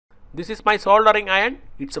This is my soldering iron.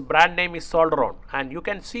 Its brand name is Solderon, and you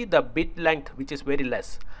can see the bit length, which is very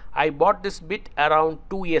less. I bought this bit around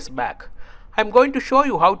 2 years back. I am going to show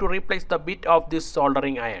you how to replace the bit of this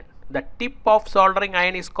soldering iron. The tip of soldering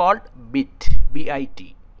iron is called bit,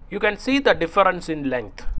 B-I-T. You can see the difference in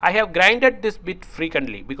length. I have grinded this bit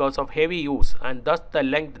frequently because of heavy use, and thus the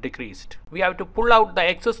length decreased. We have to pull out the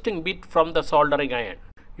existing bit from the soldering iron.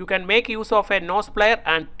 You can make use of a nose plier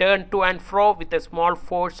and turn to and fro with a small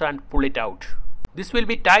force and pull it out. This will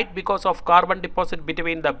be tight because of carbon deposit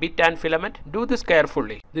between the bit and filament. Do this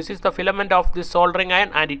carefully. This is the filament of this soldering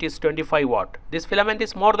iron and it is 25 watt. This filament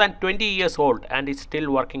is more than 20 years old and is still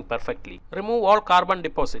working perfectly. Remove all carbon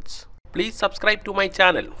deposits. Please subscribe to my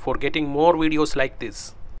channel for getting more videos like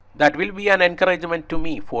this. That will be an encouragement to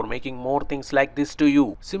me for making more things like this to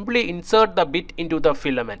you. Simply insert the bit into the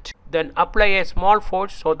filament. Then apply a small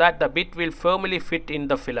force so that the bit will firmly fit in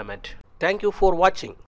the filament. Thank you for watching.